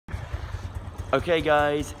Okay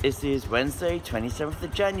guys, this is Wednesday 27th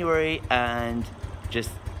of January and just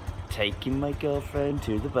taking my girlfriend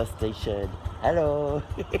to the bus station. Hello.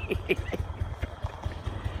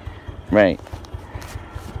 Right.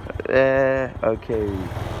 Okay.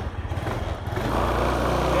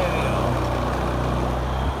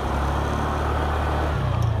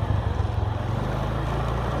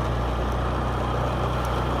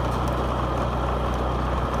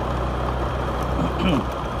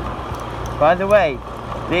 By the way,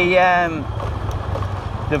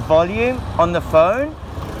 the volume on the phone,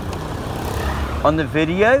 on the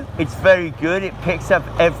video, it's very good. It picks up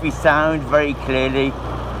every sound very clearly.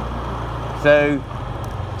 So,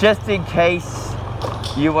 just in case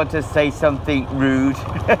you want to say something rude,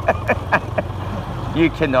 you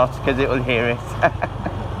cannot because it will hear it.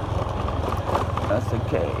 That's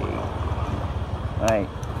okay. Right.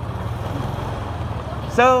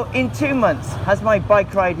 So, in 2 months, has my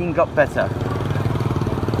bike riding got better?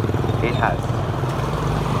 It has.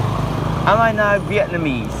 Am I now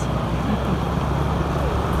Vietnamese?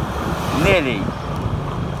 Nearly,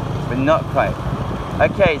 but not quite.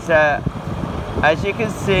 Okay, so as you can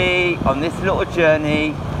see, on this little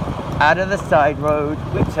journey, out of the side road,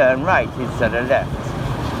 we turn right instead of left.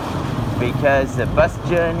 Because the bus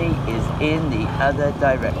journey is in the other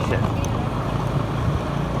direction.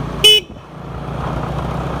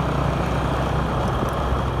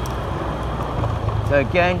 So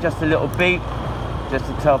again, just a little beep, just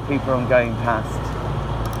to tell people I'm going past.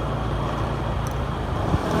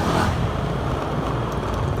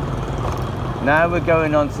 Now we're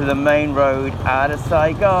going onto the main road out of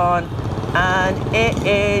Saigon, and it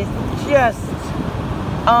is just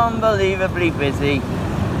unbelievably busy.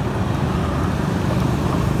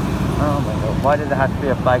 Oh my God, why did there have to be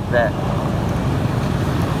a bike there?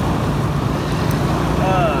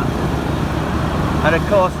 And of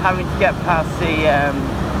course, having to get past the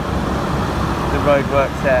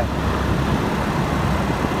roadworks there.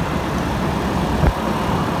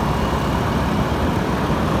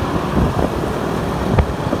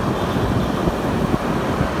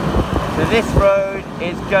 So this road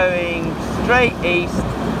is going straight east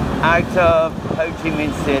out of Ho Chi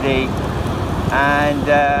Minh City, and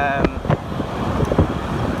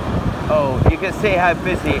oh, you can see how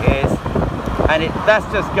busy it is, and that's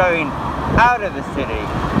just going out of the city.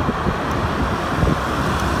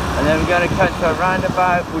 And then we're going to cut to a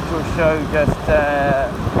roundabout which will show just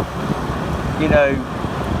you know,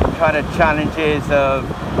 kind of challenges of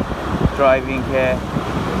driving here.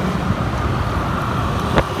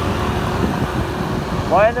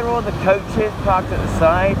 Why are there all the coaches parked at the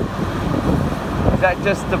side? Is that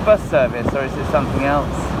just the bus service or is it something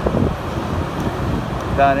else?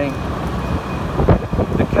 Darling?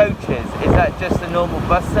 The coaches, is that just a normal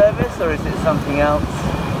bus service or is it something else?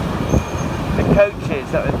 The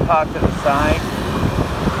coaches that were parked at the side?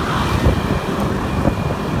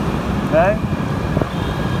 No?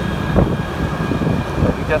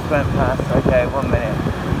 We just went past. Okay, 1 minute.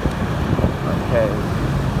 Okay.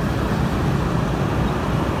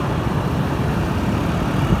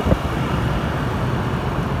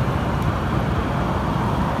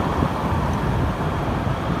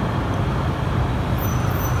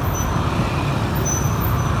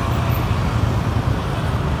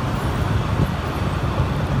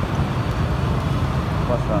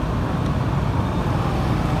 What's that?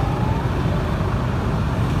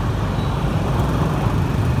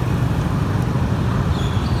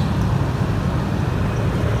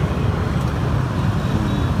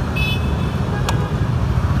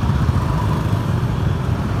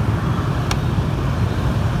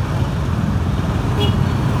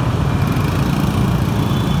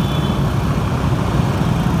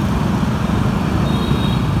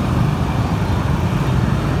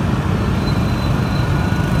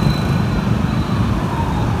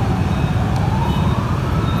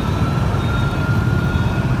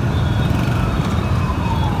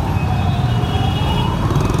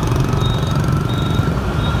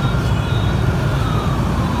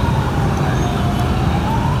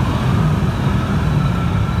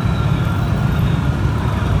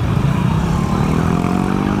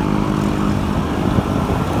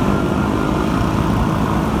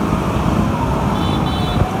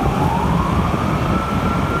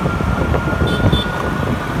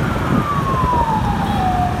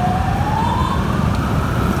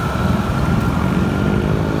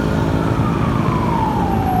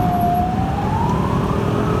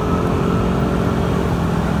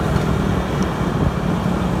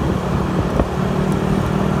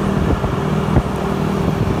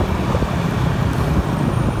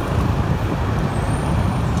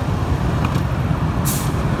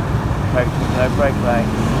 approaching, no brake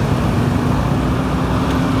lights.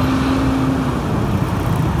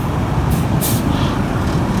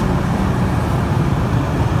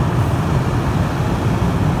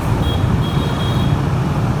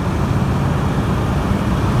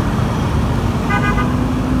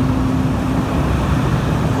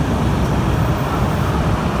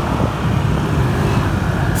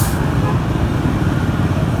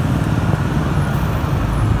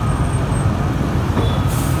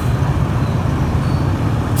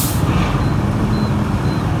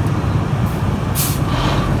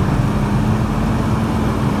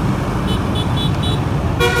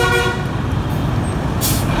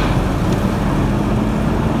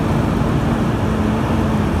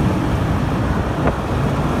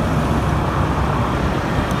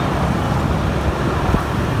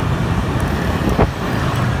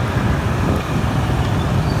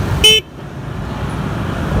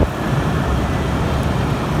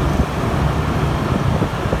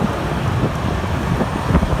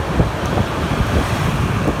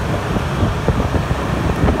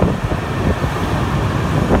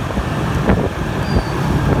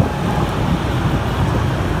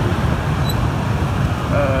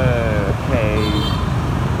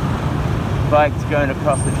 Bike's going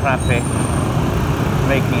across the traffic,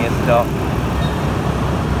 making a stop.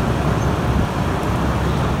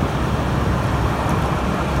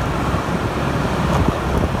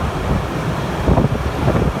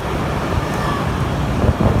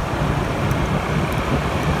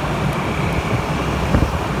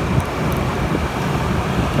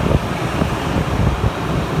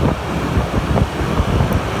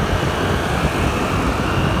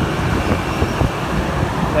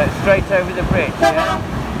 Straight over the bridge, yeah?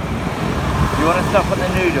 You want to stop on the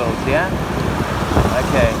noodles, yeah?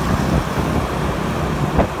 Okay.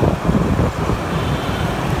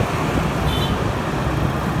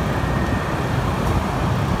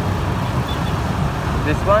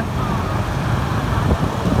 This one?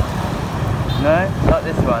 No? Not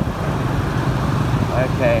this one?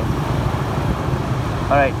 Okay.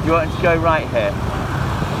 Alright, do you want to go right here?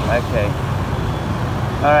 Okay.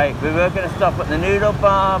 Alright, we were going to stop at the noodle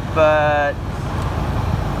bar, but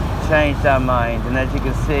changed our mind. And as you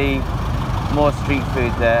can see, more street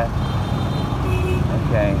food there.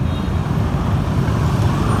 Okay.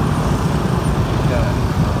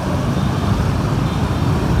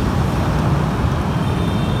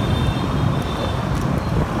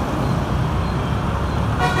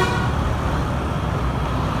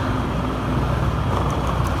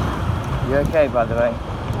 You okay, by the way?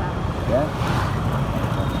 Yeah?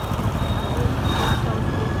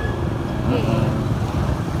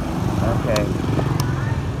 Okay.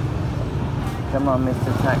 Come on,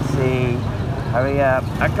 Mr. Taxi. Hurry up.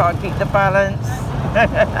 I can't keep the balance.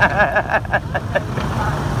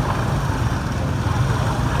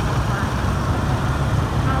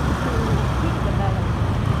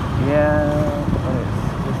 Yeah.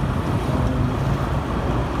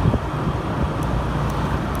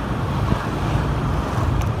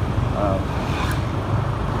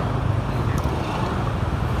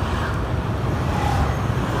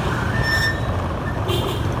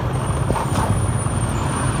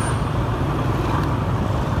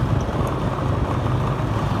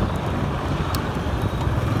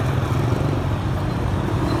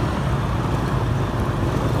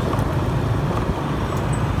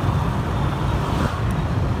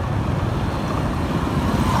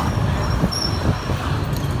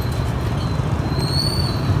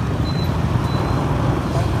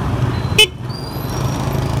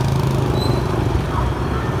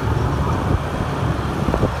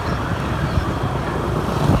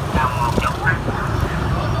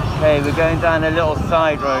 Okay, we're going down a little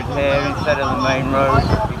side road here instead of the main road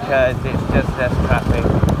because it's just less traffic.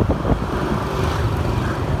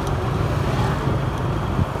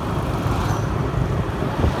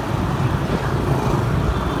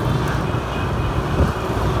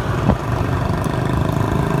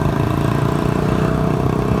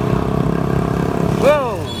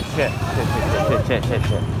 Whoa! Shit. You okay?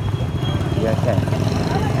 Shit. You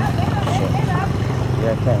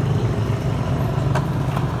okay?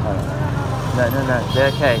 No, they're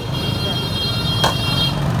okay.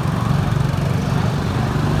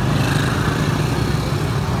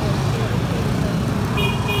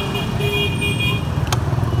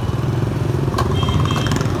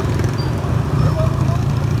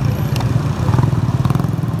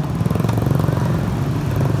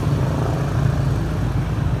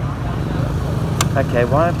 Okay,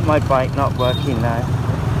 why is my bike not working now?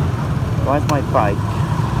 Why is my bike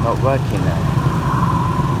not working now?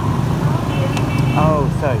 Oh,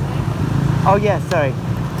 sorry. Oh, yeah, sorry.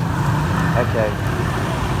 Okay.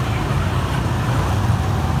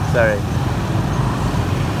 Sorry.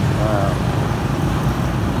 Wow.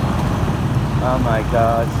 Oh my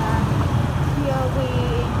God. Here we.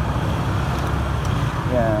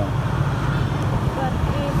 Yeah. But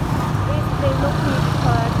if they look me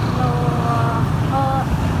because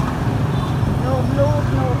no blue,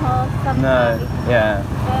 no horse, sometimes No. it's Yeah.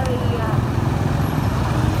 very.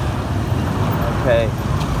 Okay.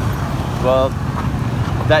 Well,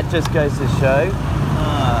 that just goes to show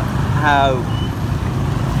how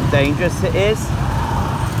dangerous it is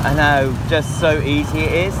and how just so easy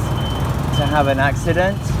it is to have an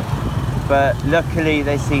accident. But luckily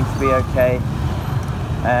they seem to be okay.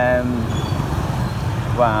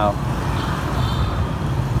 Wow.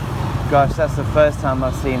 Gosh, that's the first time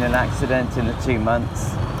I've seen an accident in the 2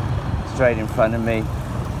 months straight in front of me.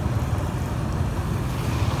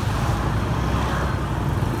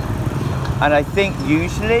 And I think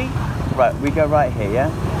usually, right, we go right here, yeah?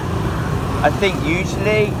 I think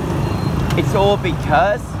usually it's all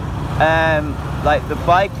because like the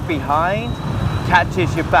bike behind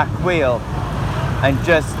catches your back wheel and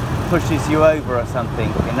just pushes you over or something,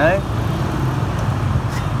 you know?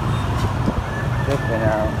 Flipping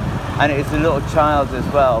out. And it's a little child as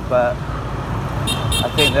well, but I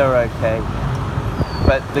think they're okay.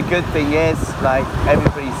 But the good thing is, like,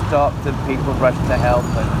 everybody stopped and people rushed to help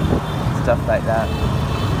and stuff like that.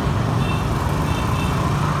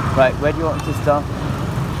 Right, where do you want me to stop?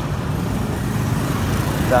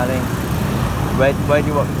 Darling, where do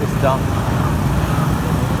you want me to stop?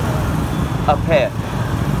 Up here?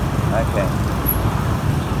 Okay.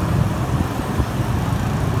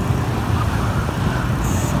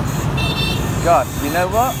 Gosh, you know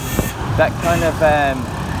what? That kind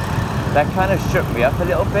of shook me up a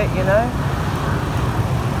little bit, you know?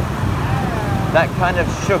 That kind of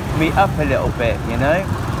shook me up a little bit, you know?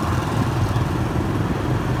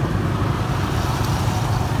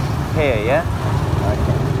 Here, yeah?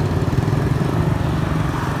 Okay.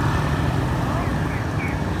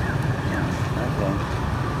 Okay.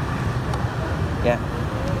 Yeah.